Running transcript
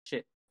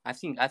Shit. I've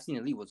seen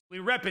Elite was. We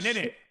repping in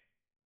it.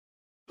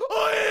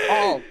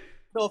 Oh,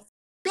 the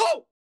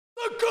go!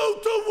 The go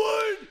to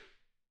win!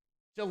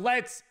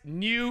 Gillette's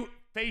new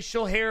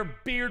facial hair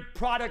beard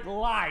product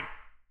line.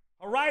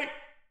 All right?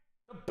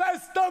 The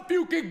best stuff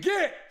you can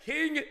get.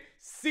 King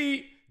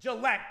C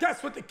Gillette.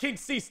 Guess what the King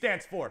C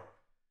stands for?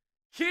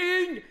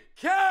 King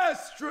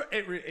Castro.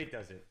 It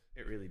doesn't.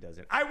 It really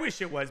doesn't. I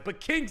wish it was, but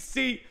King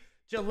C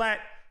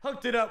Gillette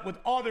hooked it up with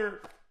all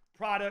their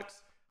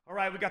products. All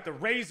right, we got the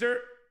razor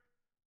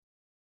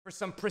for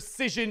some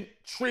precision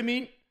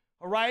trimming.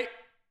 All right,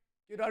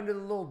 get under the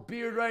little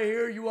beard right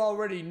here. You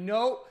already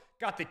know.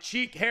 Got the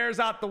cheek hairs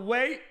out the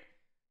way.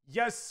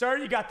 Yes, sir.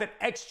 You got that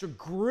extra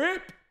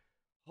grip.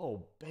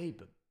 Oh,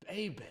 baby,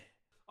 baby.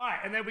 All right,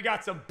 and then we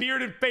got some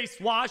beard and face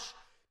wash.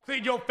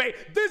 Clean your face.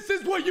 This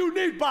is what you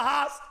need,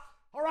 Bahas.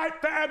 All right,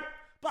 fam.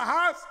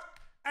 Bahas.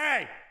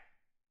 Hey,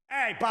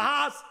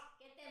 Bahas.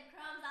 Get them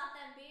crumbs off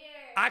them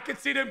beard. I can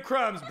see them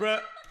crumbs,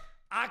 bruh.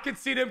 I can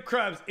see them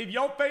crumbs. If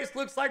your face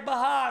looks like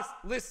Bahas,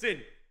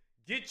 listen,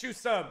 get you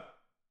some.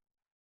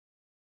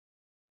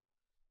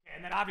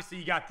 And then obviously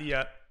you got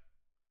the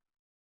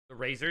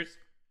razors.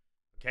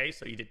 Okay,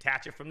 so you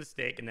detach it from the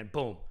stick and then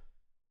boom.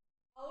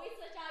 Always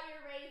switch out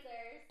your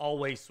razors.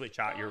 Always switch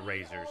out your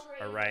Always razors. old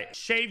All right. razors.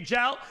 Shave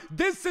gel.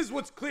 This is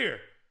what's clear.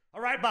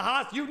 All right,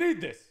 Bahas, you need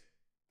this.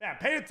 Fam,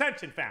 pay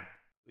attention, fam.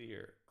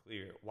 Clear.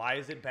 Why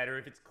is it better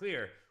if it's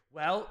clear?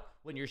 Well,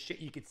 when you're shit,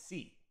 you can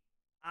see.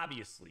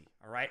 Obviously.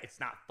 All right. It's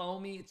not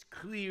foamy. It's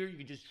clear. You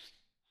can just.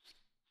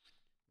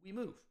 We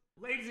move.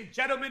 Ladies and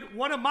gentlemen,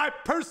 one of my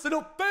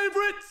personal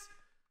favorites,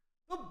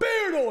 the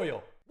beard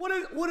oil.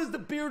 What does the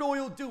beard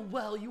oil do?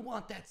 Well, you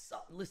want that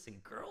soft.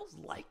 Listen, girls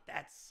like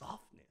that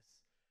softness.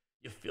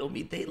 You feel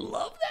me? They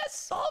love that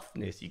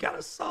softness. You got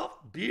a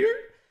soft beard?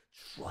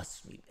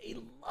 Trust me, they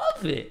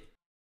love it.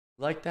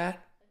 Like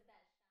that?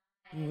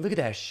 Look at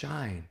that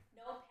shine.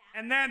 No pack.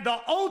 And then the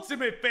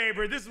ultimate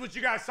favorite, this is what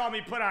you guys saw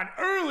me put on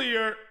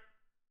earlier.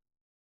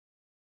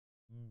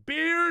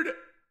 Beard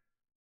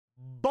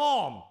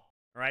balm. All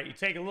right, you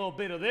take a little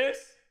bit of this,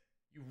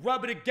 you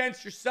rub it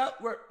against yourself.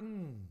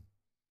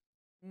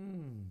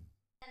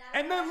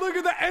 And then look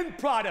at the end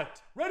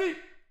product. Ready?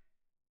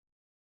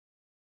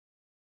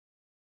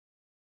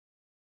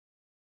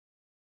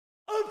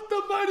 Of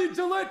the mighty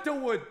Gillette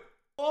wood.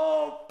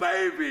 Oh,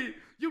 baby.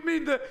 You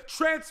mean the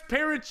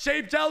transparent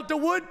shave gel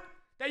wood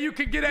that you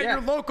can get at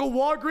your local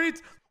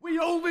Walgreens? We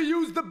only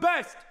use the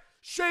best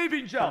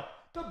shaving gel,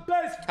 the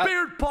best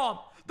beard balm,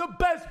 the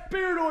best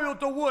beard oil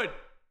wood.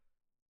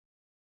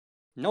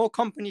 No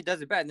company does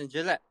it better than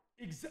Gillette.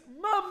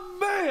 My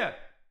man.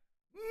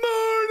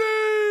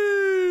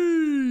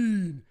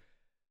 Morning!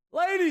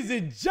 Ladies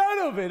and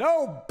gentlemen,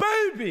 oh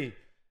baby,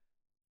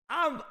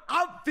 I'm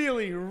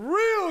feeling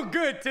real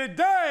good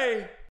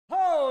today.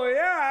 Oh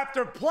yeah,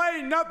 after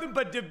playing nothing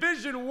but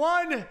Division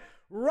 1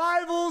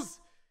 rivals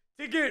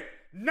to get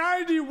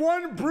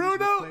 91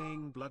 Bruno. You're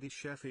playing bloody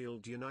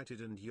Sheffield United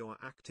and you're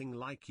acting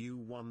like you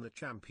won the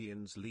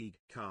Champions League.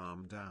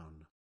 Calm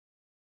down.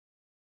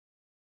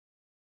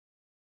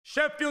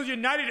 Sheffield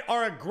United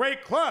are a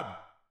great club.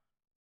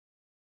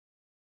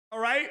 All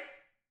right?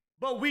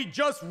 But we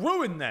just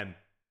ruined them.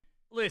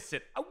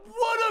 Listen,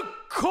 what a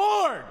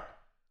card!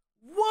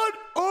 What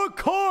a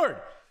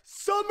card!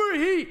 Summer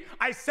Heat.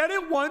 I said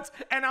it once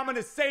and I'm going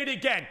to say it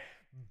again.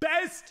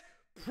 Best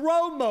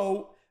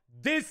promo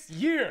this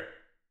year.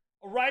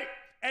 All right?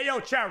 Hey,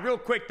 yo, chat, real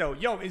quick though.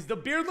 Yo, is the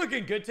beard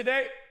looking good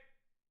today?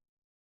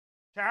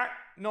 Chat,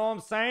 know what I'm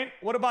saying?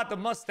 What about the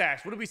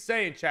mustache? What are we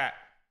saying, chat?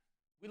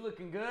 We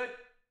looking good?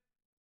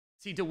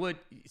 See, DeWood,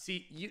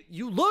 see,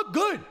 you look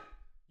good.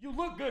 You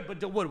look good, but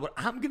DeWood, what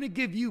I'm going to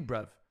give you,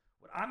 bruv,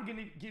 what I'm going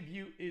to give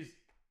you is,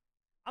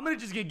 I'm going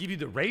to just give you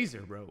the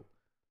razor, bro.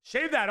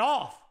 Shave that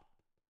off.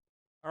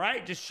 All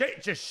right? Just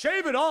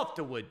shave it off,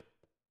 DeWood.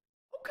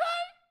 Okay.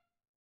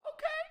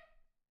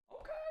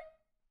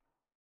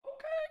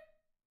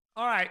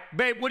 All right,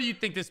 babe, what do you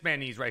think this man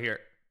needs right here?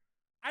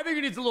 I think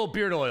he needs a little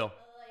beard oil.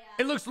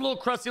 Yeah. It looks a little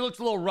crusty. It looks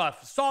a little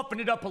rough. Soften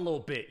it up a little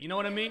bit. You know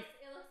what I mean?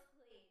 It looks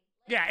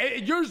clean. Yeah,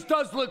 yours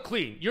does look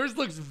clean. Yours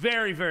looks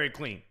very, very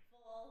clean.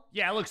 Full.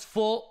 Yeah, it looks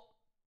full.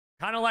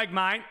 Kind of like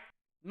mine.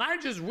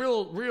 Mine's just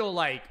real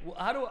like,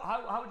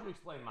 how would you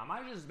explain mine?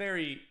 Mine's just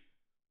very,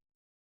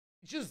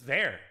 it's just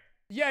there.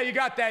 Yeah, you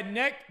got that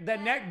neck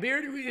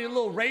beard. You need a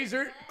little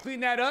razor. Clean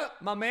that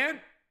up, my man.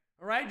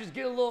 All right, just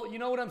get a little, you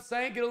know what I'm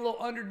saying? Get a little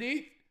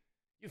underneath.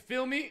 You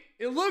feel me?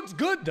 It looks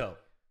good, though.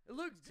 It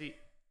looks, see.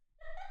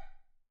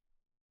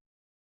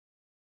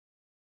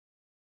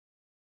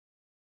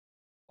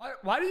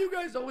 Why do you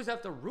guys always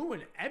have to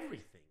ruin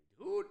everything,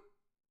 dude?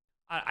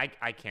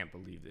 I can't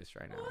believe this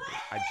right now. Dude.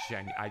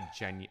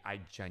 I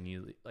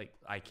genuinely, like,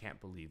 I can't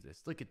believe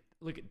this. Look at,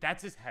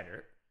 that's his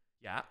header.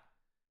 Yeah.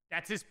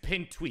 That's his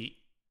pinned tweet.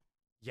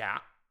 Yeah.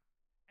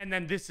 And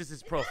then this is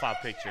his profile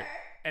picture.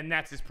 And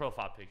that's his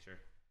profile picture.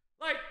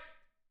 Like,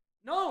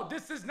 no,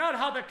 this is not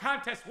how the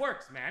contest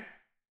works, man.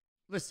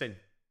 Listen,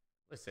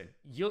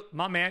 you,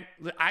 my man,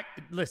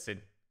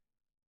 listen.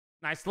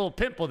 Nice little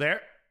pimple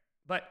there.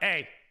 But,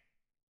 hey,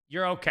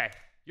 You're okay.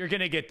 You're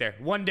going to get there.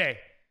 One day.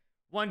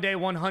 One day,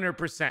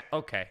 100%.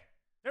 Okay.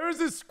 There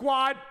is a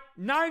squad,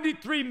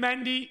 93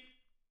 Mendy.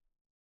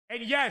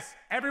 And yes,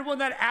 everyone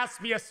that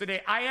asked me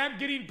yesterday, I am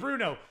getting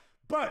Bruno.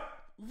 But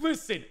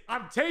listen,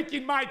 I'm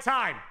taking my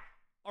time.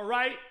 All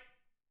right?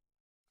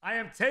 I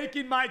am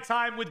taking my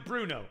time with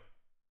Bruno.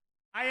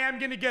 I am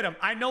going to get him.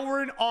 I know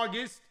we're in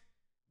August,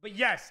 but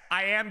yes,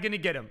 I am going to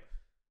get him.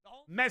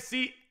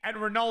 Messi and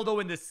Ronaldo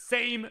in the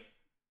same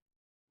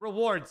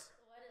rewards.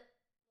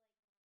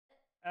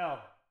 Oh.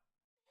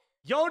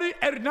 Yodi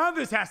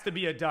Hernandez has to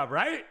be a dub,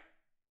 right?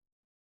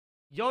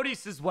 Yodi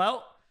says,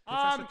 well,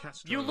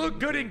 you look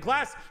good in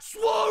glass.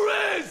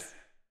 Suarez!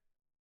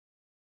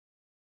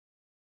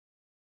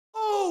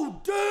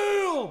 Oh,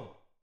 damn!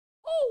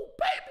 Oh,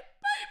 baby,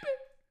 baby!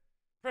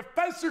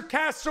 Professor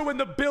Castro in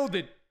the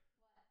building.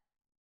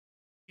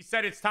 He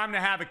said it's time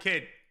to have a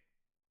kid.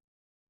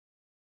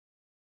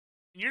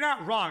 And you're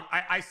not wrong.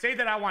 I say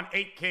that I want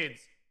 8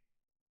 kids.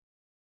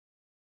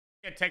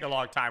 It'd take a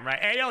long time, right?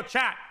 Hey, yo,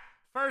 chat.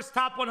 First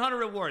top 100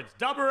 rewards.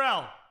 Double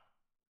L.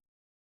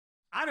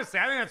 Honestly,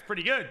 I think that's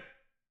pretty good.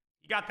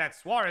 You got that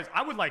Suarez.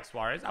 I would like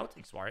Suarez. I would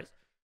take Suarez.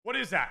 What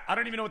is that? I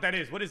don't even know what that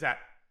is. What is that?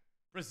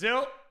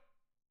 Brazil.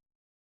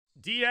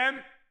 DM.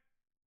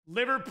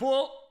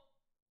 Liverpool.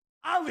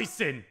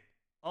 Alisson.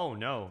 Oh,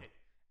 no.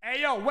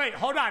 Hey, yo, wait.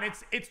 Hold on.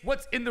 It's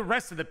what's in the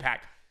rest of the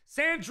pack.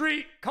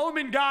 Sandri.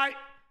 Coleman guy.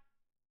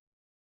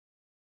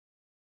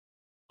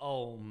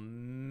 Oh,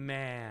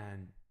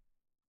 man.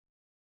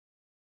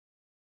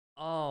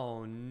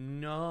 Oh,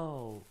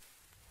 no.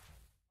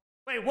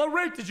 Wait, what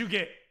rate did you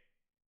get?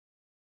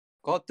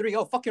 Got 3.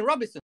 Oh, fucking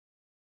Robinson.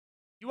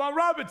 You want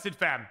Robinson,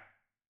 fam?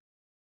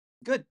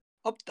 Good.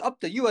 Up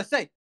the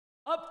USA.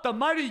 Up the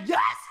money. Yes,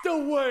 the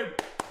word.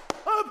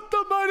 Up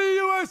the money,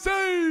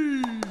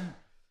 USA.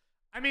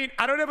 I mean,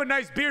 I don't have a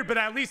nice beard, but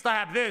at least I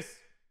have this.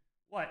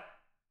 What?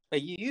 Hey,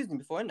 you used him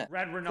before, innit?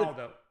 Red Ronaldo.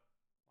 Good.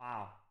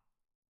 Wow.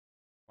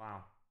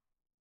 Wow.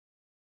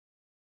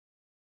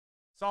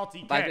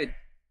 Salty cat.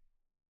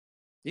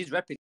 These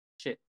repping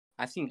shit.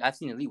 I've seen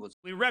elite ones.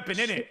 We repping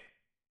in it.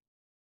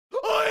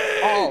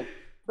 Oh,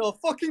 the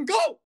fucking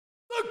goat!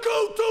 The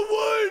goat to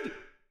win!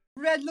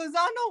 Red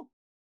Lozano.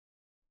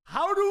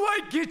 How do I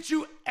get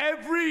you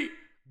every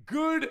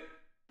good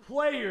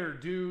player,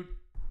 dude?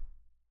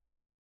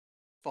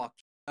 Fuck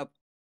up.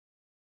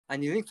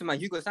 And you link to my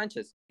Hugo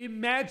Sanchez.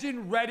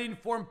 Imagine red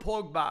informed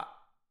Pogba.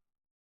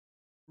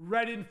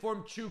 Red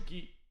informed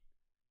Chucky.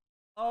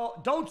 Oh,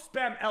 don't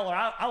spam L or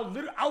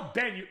I'll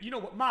ban you. You know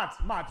what? Mods.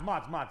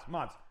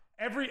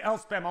 Every L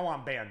spam I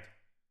want banned.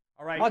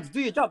 All right. Mods, do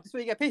your job. This is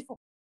what you get paid for.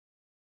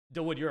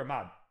 Dude, you're a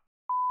mod.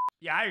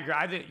 Yeah, I agree.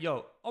 I think,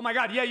 yo. Oh my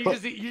God. Yeah, you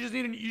just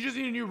need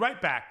a new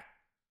right back.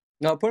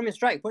 No, put him in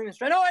strike. No,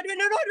 Edwin.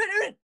 No,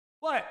 Edwin.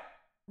 What?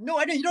 No,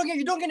 Edwin. You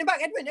don't get him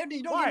back, Edwin.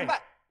 You don't get him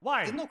back.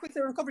 Why? There's no quick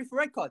recovery for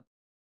red card.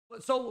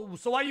 So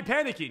why are you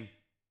panicking?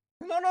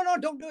 No,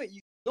 don't do it.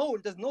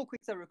 There's no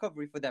quick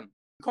recovery for them.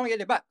 You can't get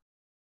it back.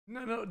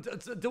 No,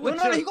 do it.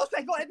 No, he goes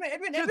back. Go, Edwin.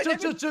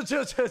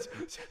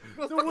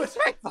 Go fucking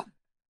strike, fam.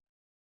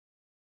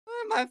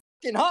 My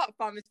fucking heart,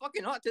 fam. It's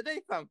fucking hot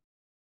today, fam.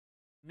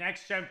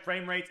 Next gen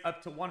frame rates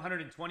up to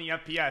 120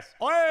 FPS.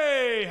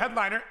 Hey,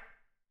 headliner.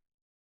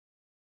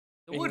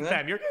 The wood,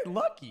 fam. You're getting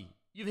lucky.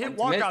 You've hit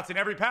walkouts in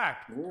every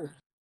pack. Ooh.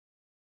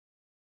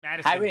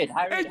 Madison.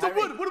 Hey, the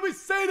wood. What are we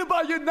saying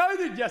about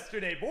United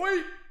yesterday,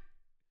 boy?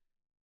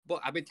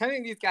 But I've been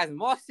telling these guys,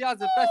 Martial's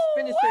the best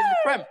finisher in the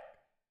Prem.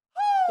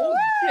 Holy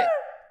shit.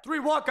 3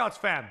 walkouts,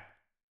 fam.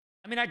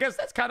 I mean, I guess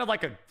that's kind of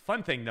like a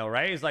fun thing, though,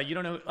 right? It's like, you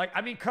don't know. Like,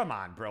 I mean, come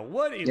on, bro.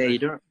 What is you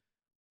don't.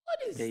 What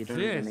is you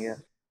don't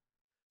this?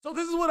 So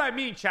this is what I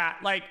mean, chat.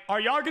 Like, are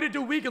y'all going to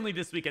do Weekend League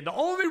this weekend? The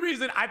only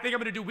reason I think I'm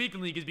going to do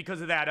Weekend League is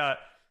because of that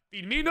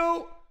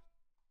Firmino.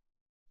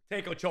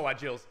 Take Ochoa,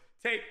 Jills.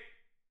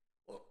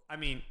 Well, I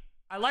mean,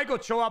 I like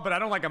Ochoa, but I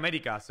don't like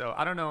America, so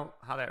I don't know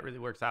how that really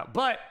works out.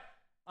 But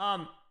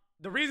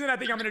the reason I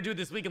think I'm going to do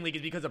this Weekend League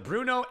is because of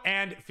Bruno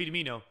and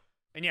Firmino.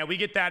 And yeah, we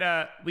get that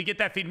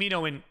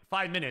Firmino in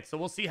 5 minutes. So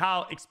we'll see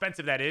how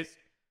expensive that is.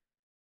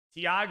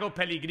 Thiago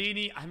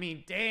Pellegrini. I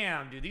mean,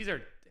 damn, dude.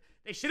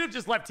 They should have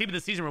just left Team of the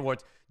Season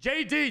rewards.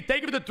 JD,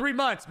 thank you for the 3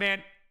 months,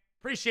 man.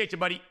 Appreciate you,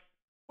 buddy.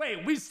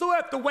 Wait, we still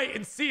have to wait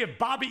and see if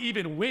Bobby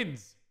even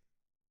wins.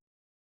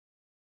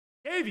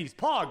 Davies,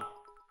 Pog.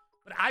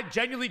 But I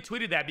genuinely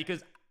tweeted that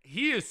because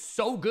he is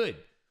so good.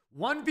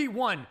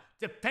 1v1,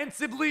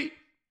 defensively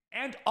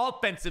and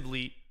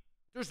offensively.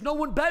 There's no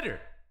one better.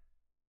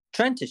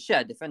 Trent is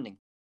shit defending.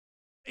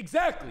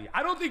 Exactly.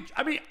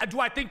 Do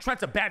I think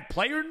Trent's a bad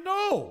player?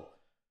 No.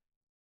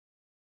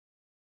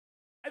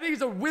 I think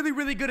he's a really,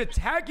 really good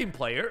attacking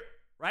player,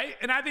 right?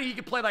 And I think he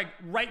can play like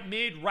right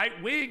mid, right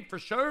wing for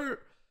sure.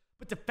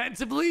 But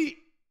defensively,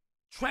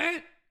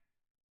 Trent.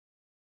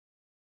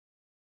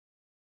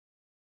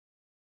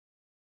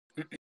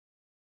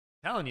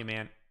 Telling you,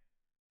 man.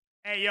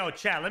 Hey, yo,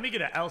 chat, let me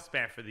get an L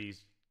spam for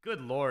these.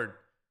 Good Lord.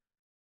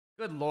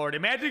 Good Lord.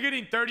 Imagine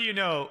getting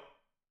 30-0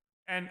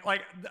 and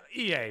like the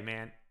EA,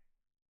 man.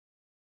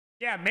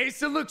 Yeah,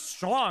 Mason looks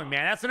strong,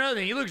 man. That's another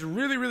thing. He looks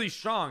really, really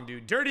strong,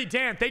 dude. Dirty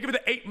Dan, thank you for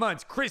the 8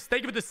 months. Chris,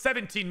 thank you for the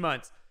 17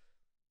 months.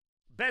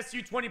 Best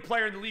U20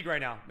 player in the league right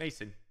now,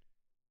 Mason.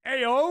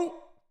 Ayo.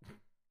 All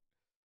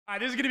right,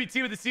 this is going to be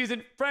team of the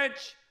season.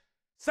 French,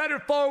 center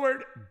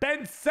forward,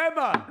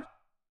 Benzema.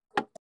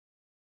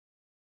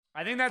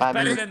 I think that's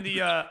better than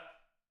the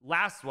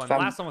last one. The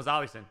last one was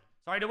Alisson.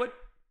 Sorry, Dewood?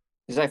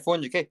 He's like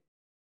 400K.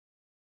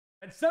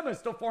 Benzema is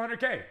still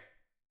 400K.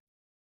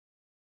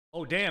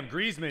 Oh, damn.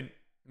 Griezmann,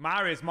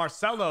 Mahrez,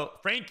 Marcelo,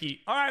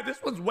 Frankie. All right,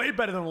 this one's way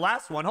better than the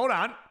last one. Hold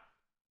on.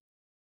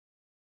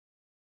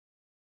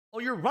 Oh,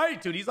 you're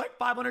right, dude. He's like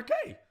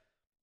 500K.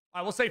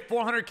 I will say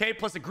 400K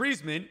plus a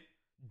Griezmann.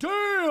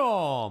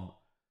 Damn.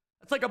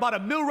 That's like about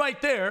 $1 million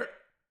right there.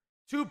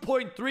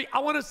 2.3. I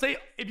want to say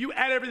if you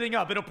add everything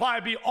up, it'll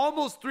probably be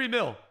almost 3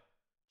 mil.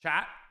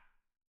 Chat.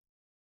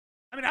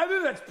 I mean, I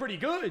think that's pretty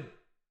good.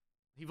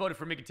 He voted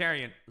for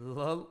Mkhitaryan.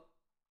 Lol.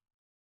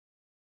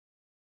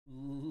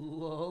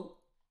 Lol.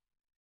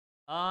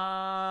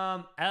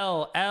 L.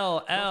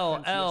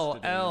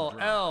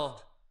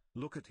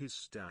 Look at his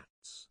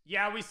stats.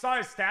 Yeah, we saw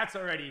his stats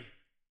already.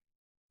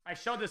 I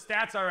showed the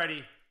stats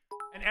already.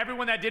 And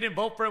everyone that didn't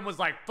vote for him was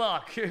like,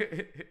 fuck.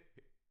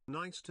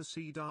 Nice to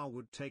see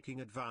Darwood taking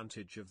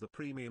advantage of the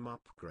premium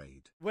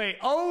upgrade. Wait,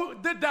 oh,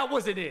 that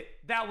wasn't it.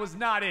 That was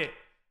not it.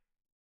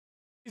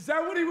 Is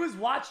that what he was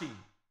watching?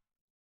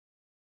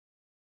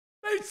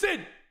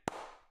 Bateson!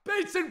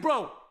 Bateson,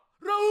 bro!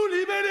 Raul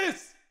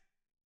Jimenez!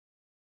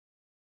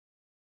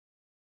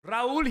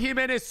 Raul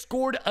Jimenez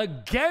scored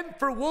again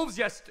for Wolves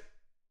yesterday.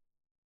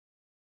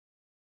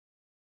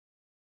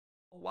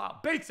 Oh, wow.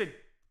 Bateson!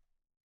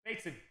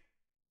 Bateson.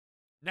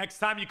 Next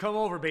time you come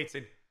over,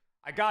 Bateson,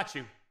 I got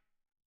you.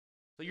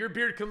 So your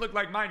beard can look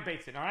like mine,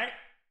 Bateson, all right?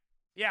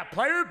 Yeah,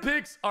 player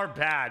picks are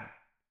bad.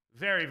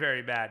 Very,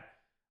 very bad.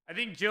 I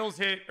think Jill's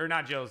hit, or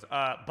not Jill's,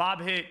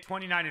 Bob hit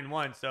 29 and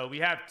 1. So we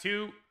have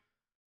 2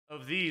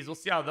 of these. We'll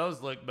see how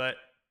those look. But,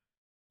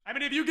 I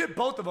mean, if you get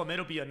both of them,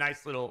 it'll be a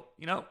nice little,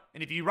 you know?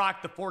 And if you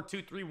rock the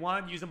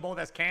 4-2-3-1, use them both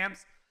as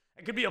cams,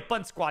 it could be a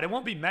fun squad. It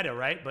won't be meta,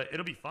 right? But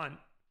it'll be fun.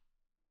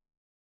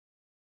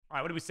 All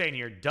right, what are we saying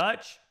here?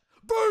 Dutch.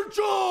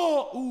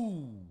 Virgil!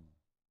 Ooh.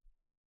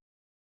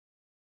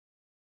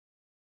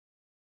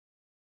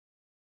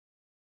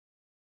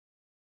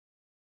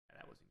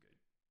 That wasn't good.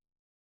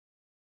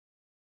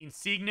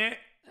 Insigne.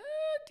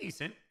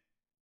 Decent.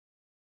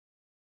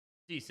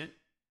 Decent.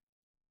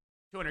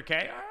 200K. All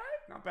right.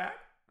 Not bad.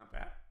 Not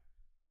bad.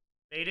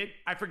 Faded.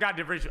 I forgot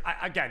differential.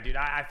 Again, dude,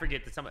 I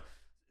forget that some...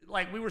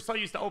 Like, we were so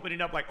used to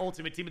opening up, like,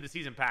 Ultimate Team of the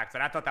Season packs,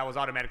 and I thought that was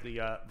automatically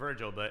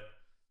Virgil, but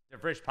the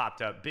Frisch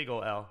popped up. Big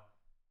ol' L.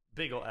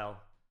 Big ol' L.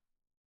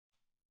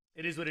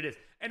 It is what it is.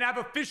 And I've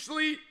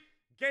officially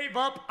gave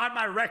up on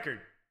my record.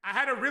 I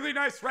had a really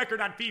nice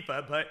record on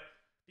FIFA, but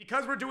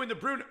because we're doing the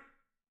Bruno...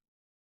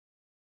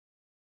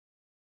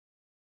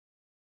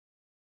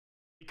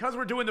 Because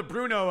we're doing the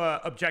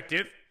Bruno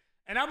objective,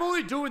 and I'm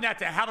only doing that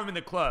to have him in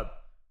the club,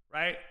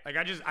 right? Like,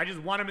 I just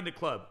want him in the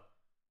club.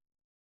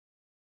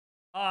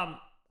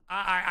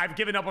 I've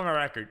given up on my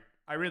record.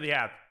 I really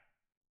have.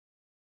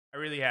 I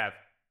really have.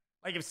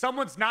 Like, if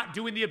someone's not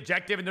doing the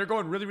objective and they're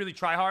going really, really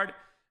try hard,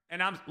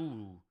 and I'm...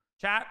 Ooh.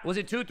 Chat, was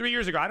it 2 or 3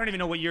 years ago? I don't even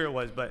know what year it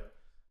was, but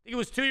I think it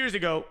was 2 years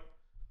ago.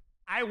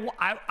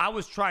 I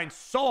was trying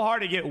so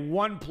hard to get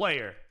one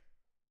player.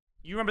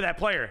 You remember that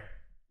player?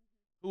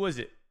 Who was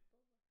it?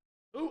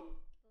 Who?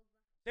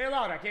 Say it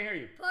loud. I can't hear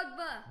you.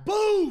 Pogba.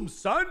 Boom,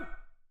 son.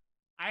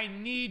 I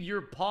need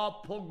your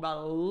Paul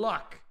Pogba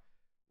luck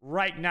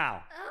right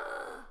now.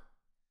 Ugh.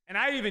 And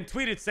I even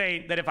tweeted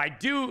saying that if I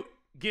do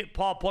get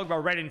Paul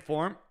Pogba red in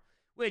form,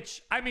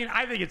 which, I mean,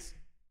 I think it's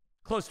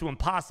close to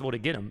impossible to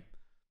get him,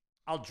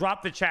 I'll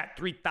drop the chat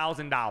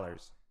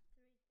 $3,000.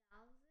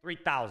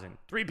 3,000.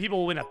 3 people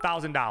will win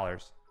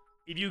 $1,000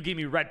 if you give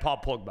me red Paul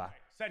Pogba.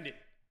 Send it.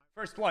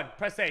 First one.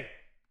 Press A.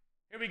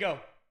 Here we go.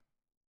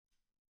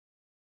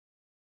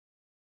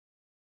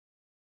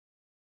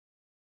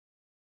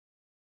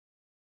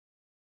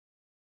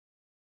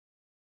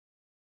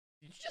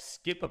 Did you just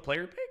skip a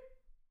player pick?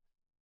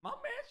 My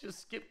man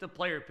just skipped a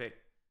player pick.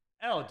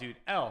 L, dude.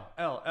 L.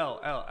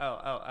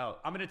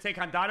 I'm going to take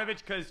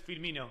Handanovic because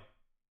Firmino.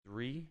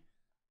 3,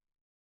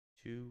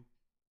 2,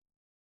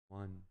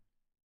 1.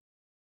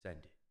 Send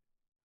it.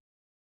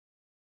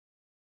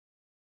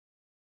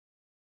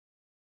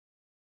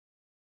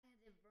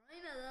 De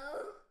Bruyne,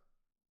 though.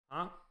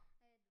 Huh?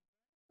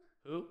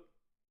 Who?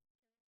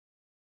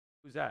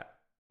 Who's that?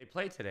 They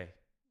played today.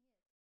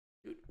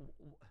 Dude,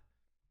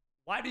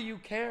 why do you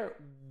care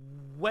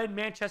when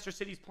Manchester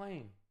City's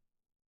playing?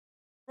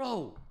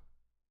 Bro.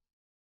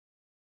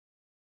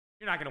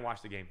 You're not going to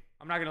watch the game.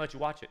 I'm not going to let you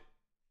watch it.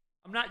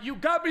 I'm not. You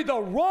got me the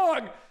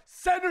wrong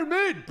center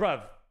mid,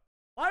 bruv.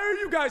 Why are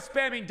you guys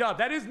spamming dub?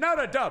 That is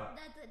not a dub.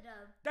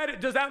 That's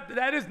a dub.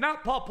 That is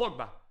not Paul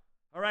Pogba.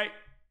 All right?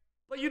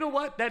 But you know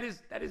what? That is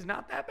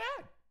not that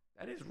bad.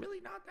 That is really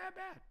not that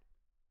bad.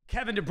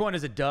 Kevin De Bruyne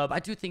is a dub. I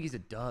do think he's a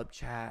dub,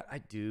 chat. I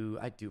do,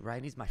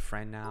 right? He's my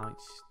friend now. I'm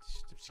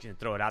just going to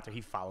throw it out there.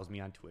 He follows me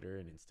on Twitter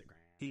and Instagram.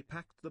 He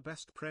packed the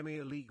best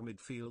Premier League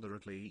midfielder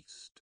at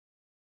least.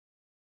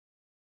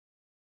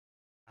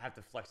 I have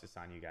to flex this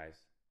on you guys.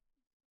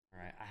 All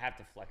right, I have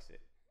to flex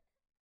it.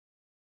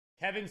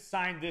 Kevin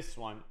signed this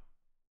one.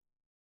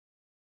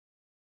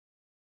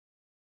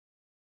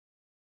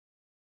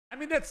 I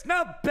mean, that's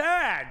not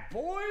bad,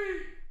 boy.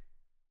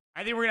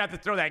 I think we're gonna have to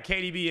throw that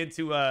KDB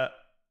into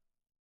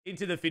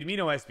the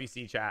Firmino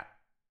SBC chat.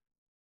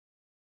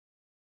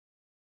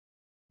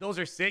 Those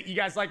are sick. You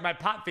guys like my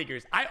pop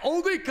figures. I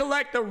only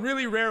collect the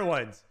really rare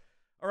ones.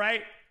 All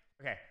right?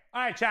 Okay.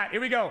 All right, chat. Here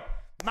we go.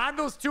 Mind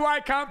those 2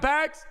 icon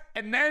packs,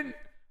 and then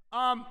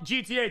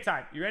GTA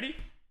time. You ready?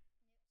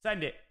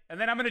 Send it. And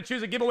then I'm going to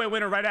choose a giveaway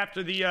winner right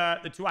after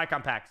the 2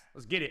 icon packs.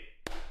 Let's get it.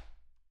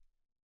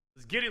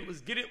 Let's get it.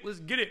 Let's get it.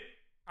 Let's get it.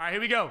 All right, here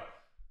we go.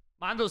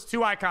 Mind those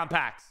 2 icon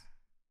packs.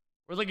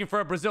 We're looking for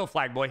a Brazil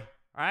flag, boy.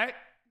 All right?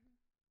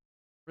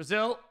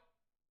 Brazil.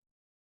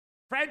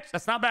 French.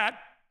 That's not bad.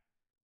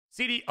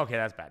 CD. Okay,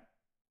 that's bad.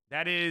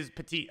 That is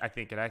Petit, I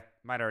think, and I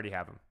might already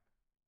have him.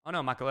 Oh,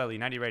 no, Makaleli,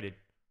 90 rated.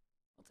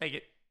 I'll take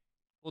it.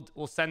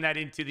 We'll send that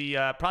into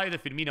the, probably the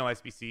Firmino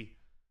SBC.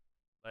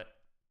 But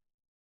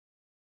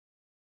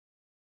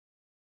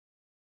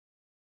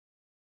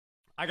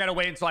I got to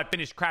wait until I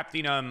finish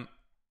crafting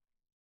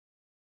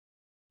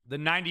the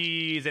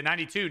 90, is it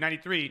 92,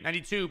 93,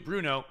 92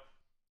 Bruno.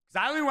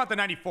 Because I only want the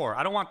 94.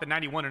 I don't want the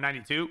 91 or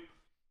 92.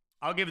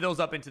 I'll give those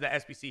up into the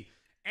SBC.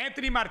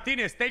 Anthony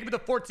Martinez, thank you for the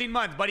 14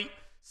 months, buddy.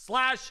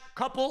 Slash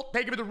couple,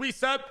 thank you for the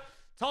resub.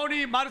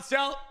 Tony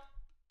Marcel.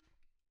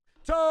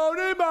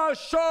 Tony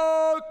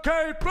Marcel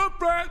came from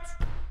France.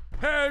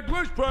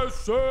 English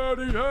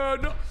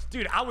president.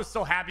 Dude, I was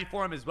so happy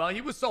for him as well.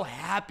 He was so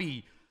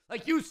happy.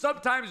 Like, you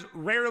sometimes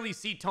rarely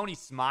see Tony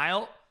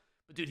smile.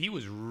 But, dude, he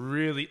was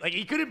really, like,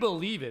 he couldn't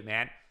believe it,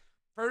 man.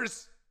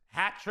 First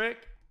hat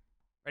trick.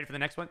 Ready for the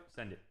next one?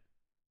 Send it.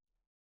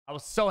 I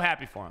was so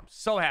happy for him.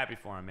 So happy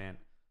for him, man.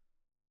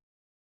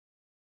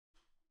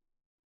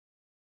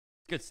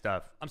 Good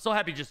stuff. I'm so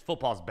happy just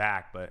football's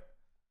back, but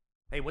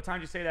hey, what time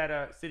did you say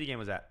that City game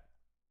was at?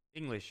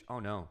 English.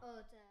 Oh, no. Oh,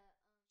 it's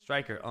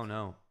Striker. Oh,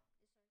 no.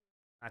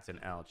 That's an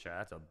L, chat.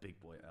 That's a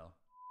big boy L.